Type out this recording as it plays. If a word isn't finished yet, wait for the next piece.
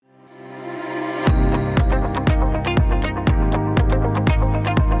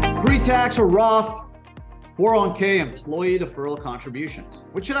Pre-tax or Roth 401k employee deferral contributions.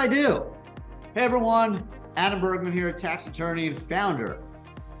 What should I do? Hey everyone, Adam Bergman here, tax attorney and founder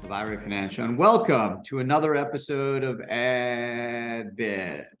of IRA Financial, and welcome to another episode of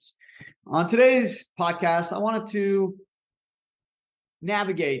AdBiz. On today's podcast, I wanted to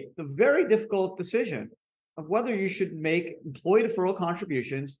navigate the very difficult decision of whether you should make employee deferral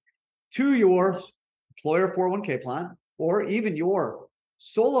contributions to your employer 401k plan or even your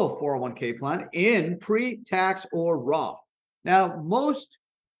solo 401k plan in pre-tax or Roth. Now, most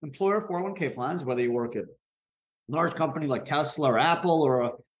employer 401k plans, whether you work at a large company like Tesla or Apple or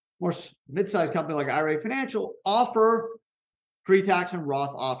a more mid-sized company like IRA Financial, offer pre-tax and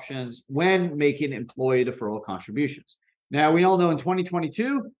Roth options when making employee deferral contributions. Now, we all know in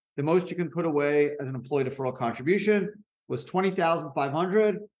 2022, the most you can put away as an employee deferral contribution was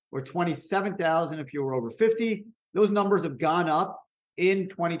 $20,500 or $27,000 if you were over 50. Those numbers have gone up in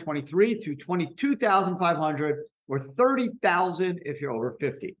 2023 to $22,500 or $30,000 if you're over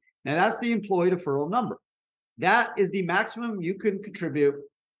 50. Now that's the employee deferral number. That is the maximum you can contribute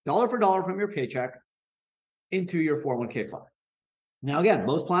dollar for dollar from your paycheck into your 401k plan. Now again,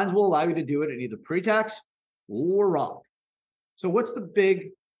 most plans will allow you to do it in either pre-tax or Roth. So what's the big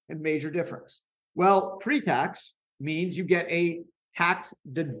and major difference? Well, pre-tax means you get a tax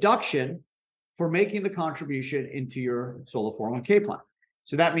deduction for making the contribution into your solo 401k plan.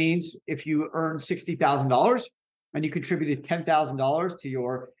 So that means if you earn $60,000 and you contributed $10,000 to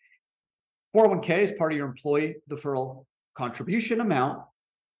your 401k as part of your employee deferral contribution amount,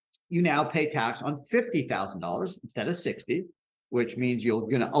 you now pay tax on $50,000 instead of $60,000, which means you're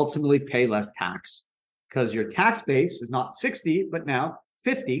going to ultimately pay less tax because your tax base is not $60,000, but now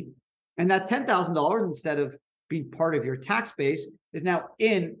 $50,000. And that $10,000, instead of being part of your tax base, is now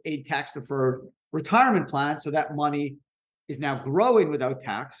in a tax deferred retirement plan. So that money is now growing without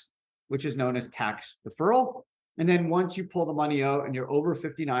tax, which is known as tax deferral. And then once you pull the money out and you're over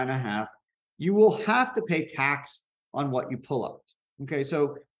 59 and a half, you will have to pay tax on what you pull out. Okay,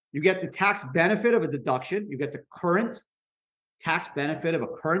 so you get the tax benefit of a deduction. You get the current tax benefit of a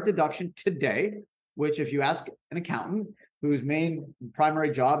current deduction today, which if you ask an accountant whose main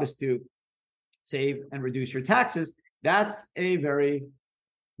primary job is to save and reduce your taxes, that's a very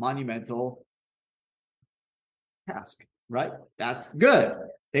monumental task, right? That's good.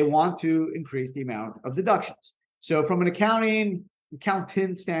 They want to increase the amount of deductions. So from an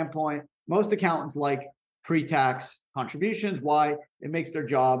accountant standpoint, most accountants like pre-tax contributions. Why? It makes their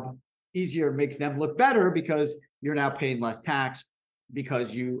job easier, makes them look better because you're now paying less tax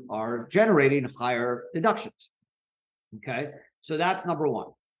because you are generating higher deductions. Okay, so that's number one.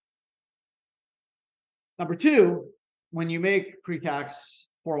 Number two, when you make pre-tax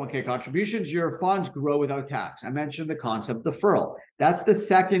 401k contributions, your funds grow without tax. I mentioned the concept of deferral. That's the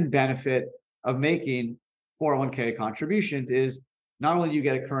second benefit of making 401k contributions is not only do you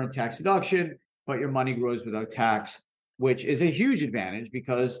get a current tax deduction, but your money grows without tax, which is a huge advantage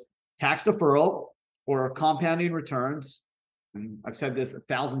because tax deferral or compounding returns, and I've said this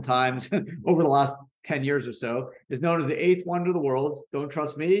 1,000 times over the last 10 years or so, is known as the eighth wonder of the world. Don't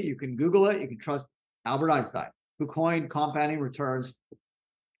trust me. You can Google it. You can trust Albert Einstein, who coined compounding returns,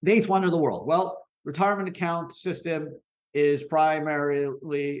 the eighth wonder of the world. Well, retirement account system is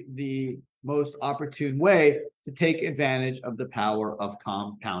primarily the most opportune way to take advantage of the power of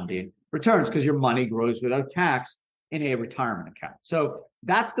compounding returns because your money grows without tax in a retirement account. So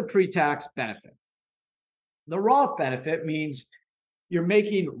that's the pre-tax benefit. The Roth benefit means you're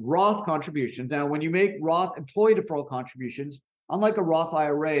making Roth contributions. Now, when you make Roth employee deferral contributions, unlike a Roth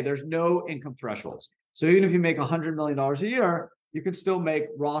IRA, there's no income thresholds. So even if you make $100 million a year, you can still make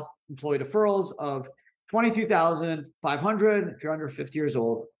Roth employee deferrals of $22,500 if you're under 50 years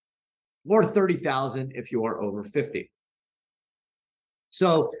old, or $30,000 if you are over 50.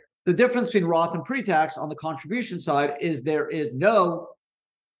 So the difference between Roth and pre-tax on the contribution side is there is no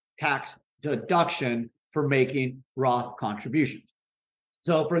tax deduction for making Roth contributions.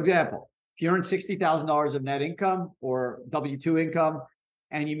 So for example, if you earn $60,000 of net income or W-2 income,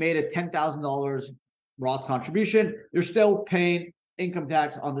 and you made a $10,000 Roth contribution, you're still paying income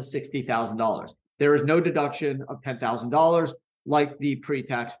tax on the $60,000. There is no deduction of $10,000 like the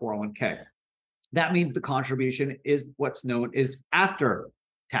pre-tax 401k. That means the contribution is what's known as after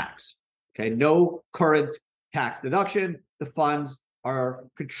tax. Okay, no current tax deduction. The funds are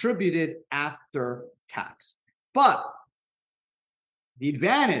contributed after tax. But the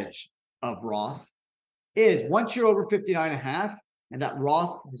advantage of Roth is once you're over 59 and a half, and that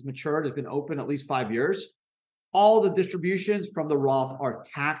Roth has matured, has been open at least 5 years, all the distributions from the Roth are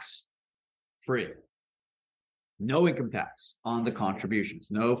tax-free. no income tax on the contributions,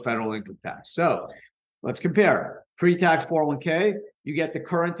 no federal income tax. So let's compare. Pre-tax 401k, you get the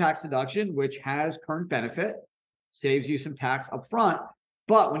current tax deduction, which has current benefit, saves you some tax up front.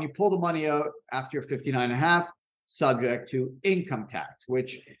 But when you pull the money out after you're 59 and a half, subject to income tax,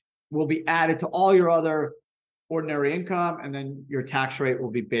 which will be added to all your other ordinary income, and then your tax rate will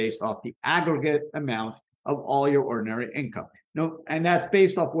be based off the aggregate amount of all your ordinary income. No, and that's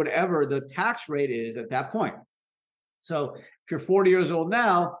based off whatever the tax rate is at that point. So if you're 40 years old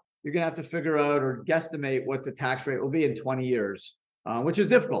now, you're going to have to figure out or guesstimate what the tax rate will be in 20 years, which is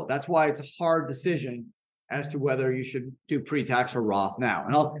difficult. That's why it's a hard decision as to whether you should do pre-tax or Roth now.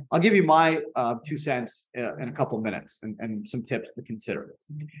 And I'll give you my 2 cents in a couple of minutes and some tips to consider.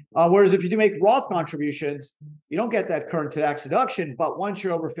 Whereas if you do make Roth contributions, you don't get that current tax deduction, but once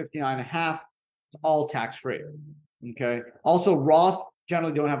you're over 59 and a half, it's all tax-free. Okay. Also, Roth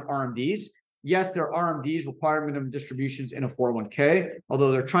generally don't have RMDs. Yes, there are RMDs, required minimum distributions in a 401k,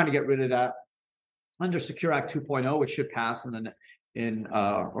 although they're trying to get rid of that under Secure Act 2.0, which should pass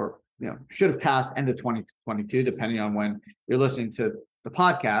should have passed end of 2022, depending on when you're listening to the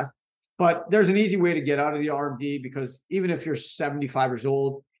podcast. But there's an easy way to get out of the RMD, because even if you're 75 years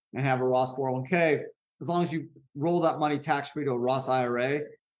old and have a Roth 401k, as long as you roll that money tax-free to a Roth IRA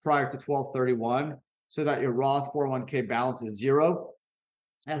prior to 12/31, so that your Roth 401k balance is zero.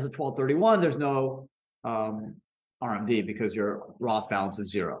 As of 12/31, there's no RMD because your Roth balance is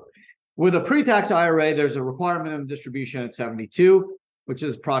zero. With a pre-tax IRA, there's a required minimum distribution at 72, which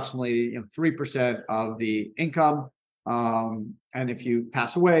is approximately 3% of the income. And if you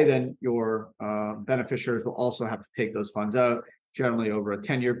pass away, then your beneficiaries will also have to take those funds out, generally over a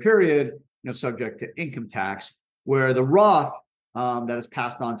 10-year period, subject to income tax, where the Roth that is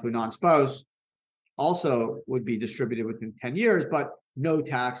passed on to a non-spouse also would be distributed within 10 years, but no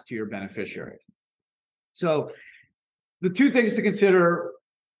tax to your beneficiary. So the two things to consider,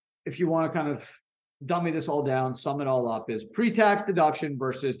 if you want to kind of dummy this all down, sum it all up, is pre-tax deduction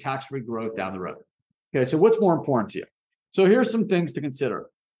versus tax-free growth down the road. Okay, so what's more important to you? So here's some things to consider.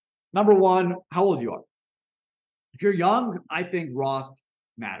 Number one, how old you are. If you're young, I think Roth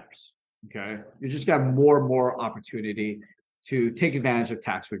matters. Okay, you just got more and more opportunity to take advantage of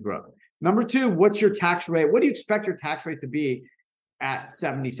tax-free growth. Number two, what's your tax rate? What do you expect your tax rate to be at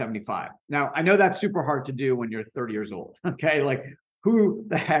 70, 75? Now, I know that's super hard to do when you're 30 years old. Okay, like who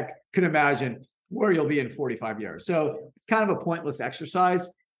the heck can imagine where you'll be in 45 years? So it's kind of a pointless exercise.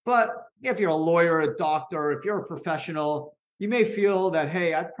 But if you're a lawyer, a doctor, if you're a professional, you may feel that,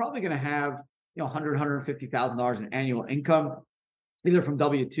 hey, I'm probably going to have $100,000, $150,000 in annual income, either from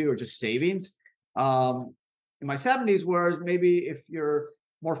W-2 or just savings. In my 70s, whereas maybe if you're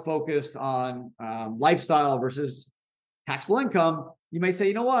more focused on lifestyle versus taxable income, you may say,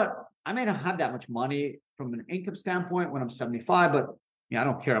 you know what, I may not have that much money from an income standpoint when I'm 75, but I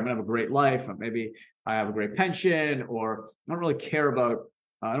don't care. I'm gonna have a great life. Or maybe I have a great pension, or I don't really care about,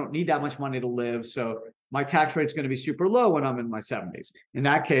 I don't need that much money to live. So my tax rate's going to be super low when I'm in my 70s. In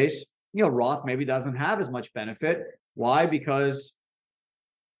that case, Roth maybe doesn't have as much benefit. Why? Because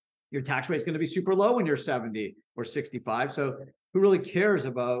your tax rate is going to be super low when you're 70 or 65. So who really cares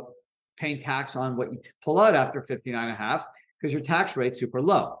about paying tax on what you pull out after 59 and a half, because your tax rate's super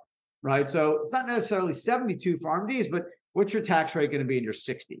low, right? So it's not necessarily 72 for RMDs, but what's your tax rate going to be in your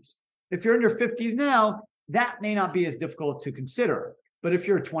 60s? If you're in your 50s now, that may not be as difficult to consider. But if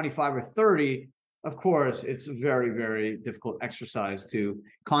you're 25 or 30, of course, it's a very, very difficult exercise to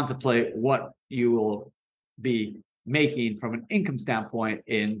contemplate what you will be making from an income standpoint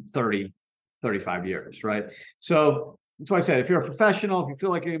in 30, 35 years, right? So that's why I said, if you're a professional, if you feel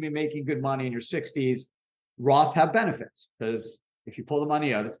like you're going to be making good money in your 60s, Roth have benefits, because if you pull the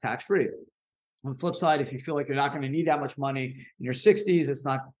money out, it's tax-free. On the flip side, if you feel like you're not going to need that much money in your 60s, it's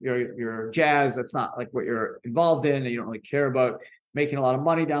not your jazz, that's not like what you're involved in, and you don't really care about making a lot of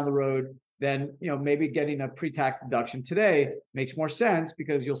money down the road, then maybe getting a pre-tax deduction today makes more sense,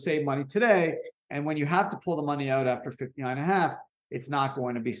 because you'll save money today. And when you have to pull the money out after 59 and a half, it's not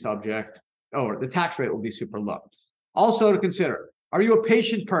going to be subject, or the tax rate will be super low. Also to consider, are you a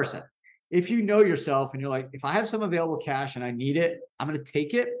patient person? If you know yourself and you're like, if I have some available cash and I need it, I'm going to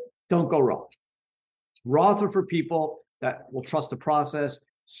take it, don't go Roth. Roth are for people that will trust the process,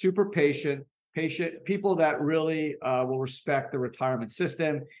 super patient people that really will respect the retirement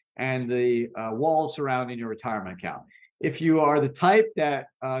system and the walls surrounding your retirement account. If you are the type that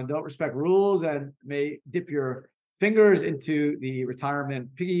don't respect rules and may dip your fingers into the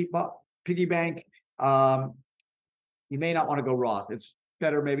retirement piggy bank, you may not want to go Roth. It's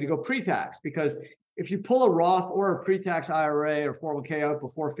better maybe to go pre-tax, because if you pull a Roth or a pre-tax IRA or 401k out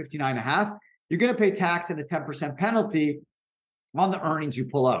before 59 and a half, you're going to pay tax and a 10% penalty on the earnings you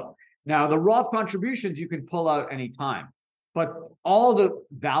pull out. Now, the Roth contributions you can pull out anytime, but all the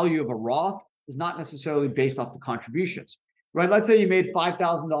value of a Roth is not necessarily based off the contributions, right? Let's say you made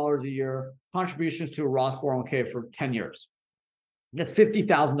 $5,000 a year contributions to a Roth 401k for 10 years. That's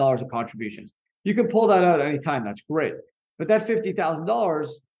 $50,000 of contributions. You can pull that out anytime. That's great. But that $50,000,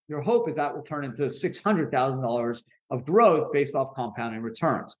 your hope is that will turn into $600,000 of growth based off compounding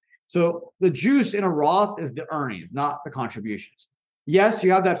returns. So the juice in a Roth is the earnings, not the contributions. Yes,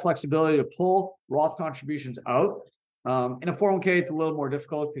 you have that flexibility to pull Roth contributions out. In a 401k, it's a little more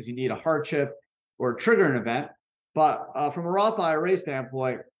difficult because you need a hardship or a triggering event. But from a Roth IRA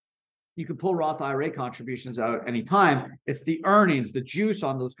standpoint, you can pull Roth IRA contributions out anytime. It's the earnings, the juice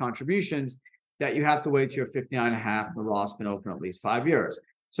on those contributions that you have to wait till you're 59 and a half and the Roth's been open at least 5 years.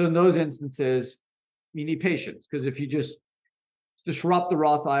 So in those instances, you need patience, because if you just disrupt the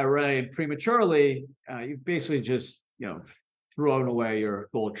Roth IRA and prematurely, you've basically just, thrown away your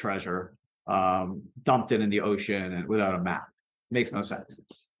gold treasure, dumped it in the ocean and without a map. Makes no sense.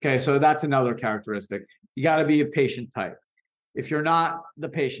 Okay, so that's another characteristic. You got to be a patient type. If you're not the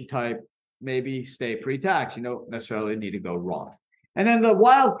patient type, maybe stay pre-tax. You don't necessarily need to go Roth. And then the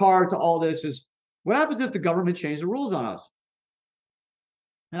wild card to all this is, what happens if the government changes the rules on us?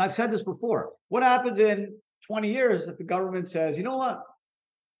 And I've said this before. What happens in 20 years if the government says, you know what?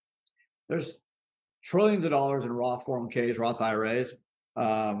 There's trillions of dollars in Roth 401ks, Roth IRAs.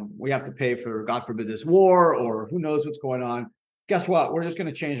 We have to pay for, God forbid, this war, or who knows what's going on. Guess what? We're just going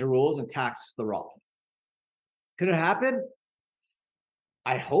to change the rules and tax the Roth. Could it happen?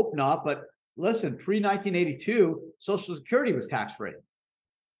 I hope not. But listen, pre-1982, Social Security was tax-free.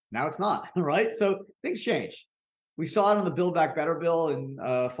 Now it's not, right? So things change. We saw it on the Build Back Better bill in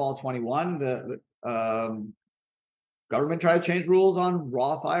fall 21. The government tried to change rules on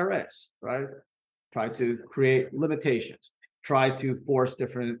Roth IRAs, right? Tried to create limitations, tried to force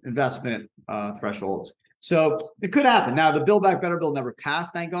different investment thresholds. So it could happen. Now, the Build Back Better bill never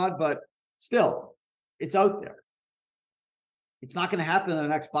passed, thank God, but still, it's out there. It's not going to happen in the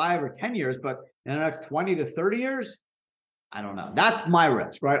next 5 or 10 years, but in the next 20 to 30 years, I don't know. That's my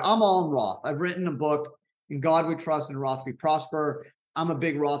risk, right? I'm all in Roth. I've written a book, In God We Trust and Roth We Prosper. I'm a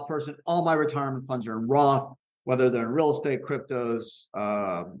big Roth person. All my retirement funds are in Roth, whether they're in real estate, cryptos,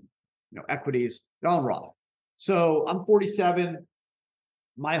 equities, they're all in Roth. So I'm 47.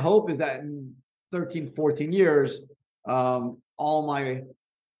 My hope is that in 13, 14 years, all my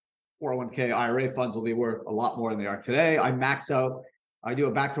 401k IRA funds will be worth a lot more than they are today. I do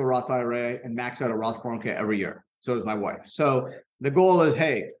a back to a Roth IRA and max out a Roth 401k every year. So does my wife. So the goal is,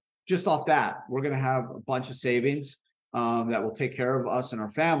 hey, just off that, we're going to have a bunch of savings that will take care of us and our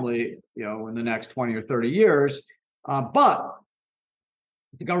family, in the next 20 or 30 years. But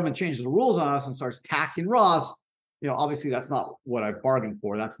if the government changes the rules on us and starts taxing Roths, obviously that's not what I've bargained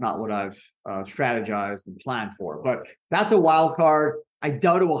for. That's not what I've strategized and planned for. But that's a wild card. I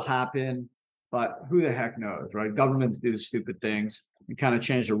doubt it will happen, but who the heck knows, right? Governments do stupid things and kind of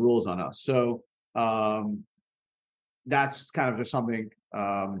change the rules on us. So that's kind of just something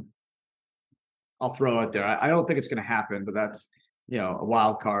I'll throw out there. I don't think it's going to happen, but that's a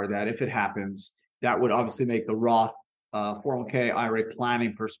wild card that if it happens, that would obviously make the Roth 401k IRA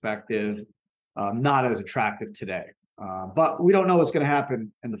planning perspective not as attractive today. But we don't know what's going to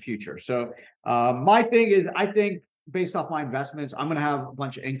happen in the future. So my thing is, I think based off my investments, I'm going to have a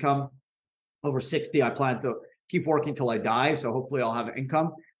bunch of income over 60. I plan to keep working till I die. So hopefully I'll have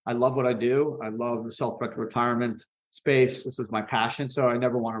income. I love what I do. I love the self-directed retirement space. This is my passion. So I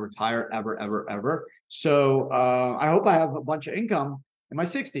never want to retire ever, ever, ever. So I hope I have a bunch of income in my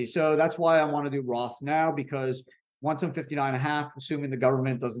 60s. So that's why I want to do Roths now, because once I'm 59 and a half, assuming the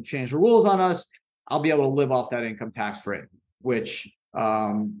government doesn't change the rules on us, I'll be able to live off that income tax free, which,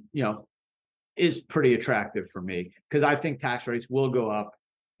 is pretty attractive for me, because I think tax rates will go up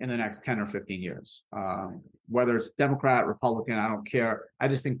in the next 10 or 15 years. Whether it's Democrat, Republican, I don't care. I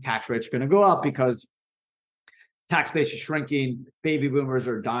just think tax rates are going to go up because tax base is shrinking. Baby boomers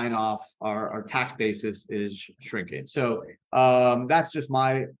are dying off. Our tax basis is shrinking. So that's just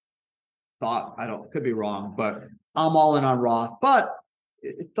my thought. Could be wrong, but I'm all in on Roth. But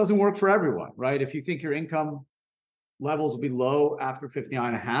it doesn't work for everyone, right? If you think your income levels will be low after 59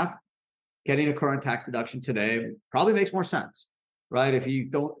 and a half, getting a current tax deduction today probably makes more sense, right? If you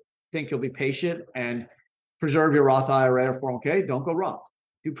don't think you'll be patient and preserve your Roth IRA or 401k, don't go Roth.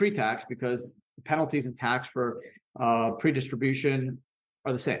 Do pre-tax, because the penalties and tax for pre-distribution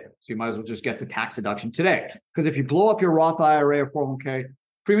are the same. So you might as well just get the tax deduction today. Because if you blow up your Roth IRA or 401k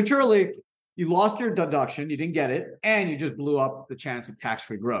prematurely, you lost your deduction, you didn't get it, and you just blew up the chance of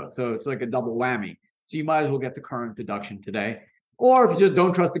tax-free growth. So it's like a double whammy. So you might as well get the current deduction today. Or if you just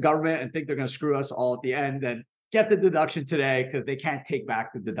don't trust the government and think they're going to screw us all at the end, then get the deduction today because they can't take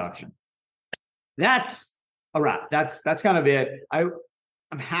back the deduction. That's a wrap. That's kind of it.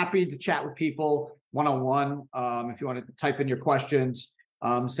 I'm happy to chat with people one-on-one. If you want to type in your questions,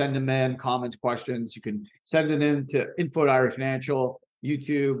 send them in, comments, questions. You can send it in to info@IRA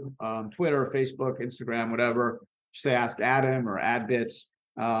YouTube, Twitter, Facebook, Instagram, whatever. Say ask Adam or AdBits,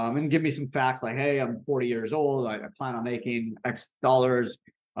 and give me some facts like, hey, I'm 40 years old. I plan on making X dollars.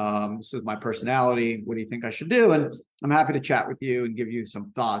 This is my personality. What do you think I should do? And I'm happy to chat with you and give you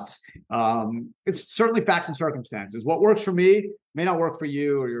some thoughts. It's certainly facts and circumstances. What works for me may not work for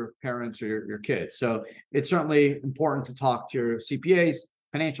you or your parents or your kids. So it's certainly important to talk to your CPAs,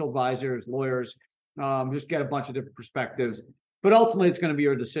 financial advisors, lawyers, just get a bunch of different perspectives. But ultimately, it's going to be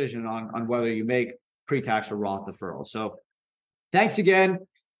your decision on whether you make pre-tax or Roth deferral. So thanks again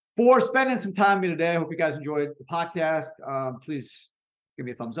for spending some time with me today. I hope you guys enjoyed the podcast. Please give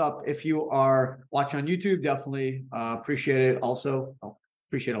me a thumbs up. If you are watching on YouTube, definitely appreciate it. Also,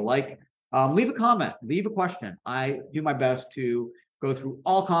 appreciate a like. Leave a comment, leave a question. I do my best to go through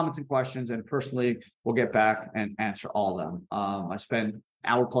all comments and questions, and personally will get back and answer all of them. I spend an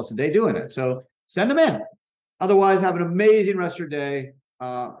hour plus a day doing it. So send them in. Otherwise, have an amazing rest of your day,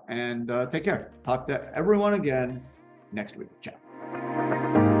 and take care. Talk to everyone again next week. Ciao.